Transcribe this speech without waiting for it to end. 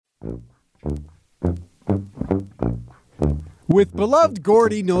With beloved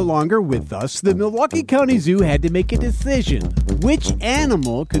Gordy no longer with us, the Milwaukee County Zoo had to make a decision. Which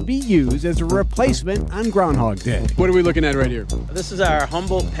animal could be used as a replacement on Groundhog Day? What are we looking at right here? This is our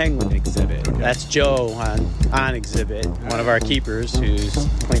Humboldt penguin exhibit. That's Joe on exhibit, one of our keepers who's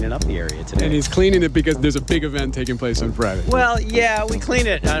cleaning up the area today. And he's cleaning it because there's a big event taking place on Friday. Well, yeah, we clean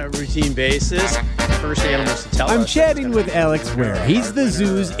it on a routine basis. First animals to tell us. I'm chatting with Alex Ware. He's the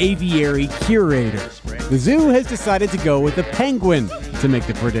zoo's aviary curator. The zoo has decided to go with a penguin to make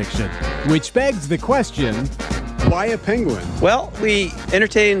the prediction, which begs the question, Why a penguin? Well, we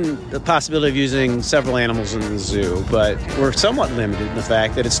entertain the possibility of using several animals in the zoo, but we're somewhat limited in the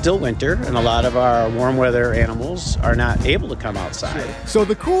fact that it's still winter and a lot of our warm weather animals are not able to come outside. So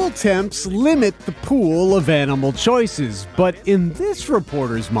the cool temps limit the pool of animal choices. But in this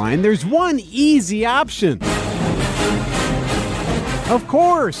reporter's mind, there's one easy option. Of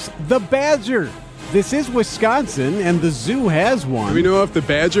course, the badger. This is Wisconsin, and the zoo has one. Do we know if the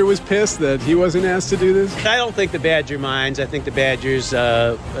badger was pissed that he wasn't asked to do this? I don't think the badger minds. I think the badger's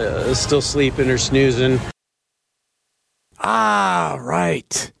still sleeping or snoozing. Ah,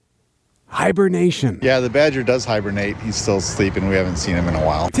 right. Hibernation. Yeah, the badger does hibernate. He's still sleeping. We haven't seen him in a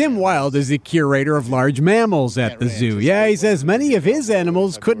while. Tim Wild is the curator of large mammals at the zoo. Yeah, he says many of his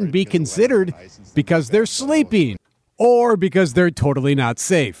animals couldn't be considered because they're sleeping. Or because they're totally not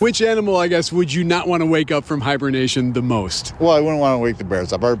safe. Which animal, I guess, would you not want to wake up from hibernation the most? Well, I wouldn't want to wake the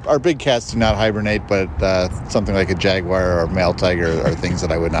bears up. Our big cats do not hibernate, but something like a jaguar or a male tiger are things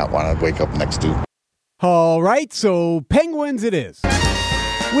that I would not want to wake up next to. All right, so penguins it is.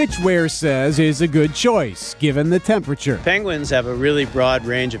 Which Ware says is a good choice, given the temperature. Penguins have a really broad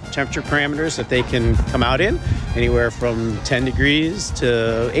range of temperature parameters that they can come out in, anywhere from 10 degrees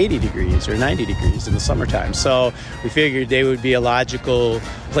to 80 degrees or 90 degrees in the summertime. So we figured they would be a logical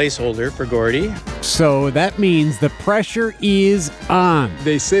placeholder for Gordy. So that means the pressure is on.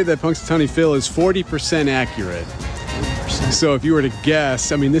 They say that Punxsutawney Phil is 40% accurate. So if you were to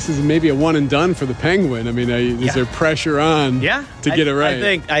guess, I mean, this is maybe a one and done for the penguin. I mean, is there pressure on to get it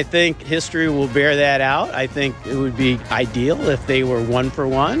right? I think history will bear that out. I think it would be ideal if they were 1 for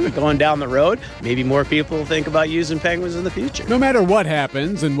 1 going down the road. Maybe more people will think about using penguins in the future. No matter what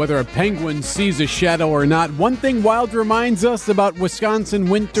happens and whether a penguin sees a shadow or not, one thing Wild reminds us about Wisconsin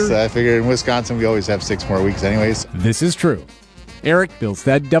winter. So I figured in Wisconsin we always have 6 more weeks anyways. This is true. Erik,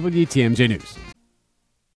 Bilstad, WTMJ News.